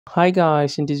Hi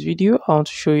guys, in this video I want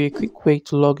to show you a quick way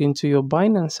to log into your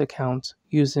Binance account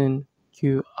using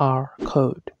QR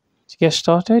code. To get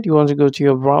started, you want to go to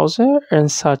your browser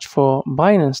and search for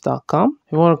Binance.com.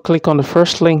 You want to click on the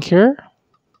first link here.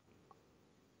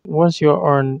 Once you're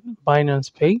on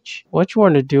Binance page, what you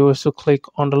want to do is to click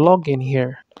on the login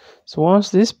here. So once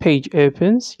this page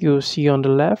opens, you'll see on the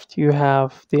left you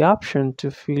have the option to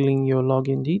fill in your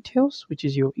login details, which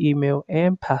is your email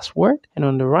and password. And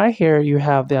on the right here, you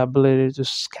have the ability to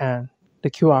scan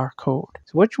the QR code.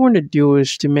 So what you want to do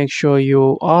is to make sure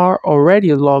you are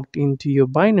already logged into your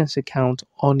Binance account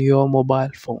on your mobile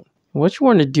phone. What you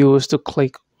want to do is to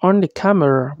click on the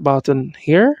camera button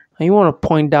here, and you want to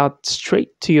point out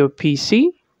straight to your PC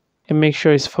and make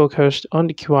sure it's focused on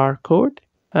the QR code.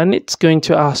 And it's going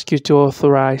to ask you to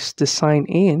authorize the sign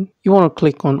in. You want to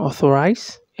click on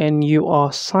authorize and you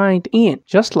are signed in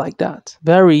just like that.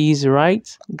 Very easy, right?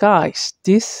 Guys,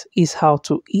 this is how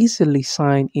to easily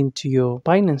sign into your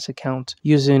Binance account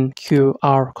using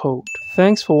QR code.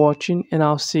 Thanks for watching and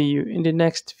I'll see you in the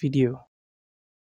next video.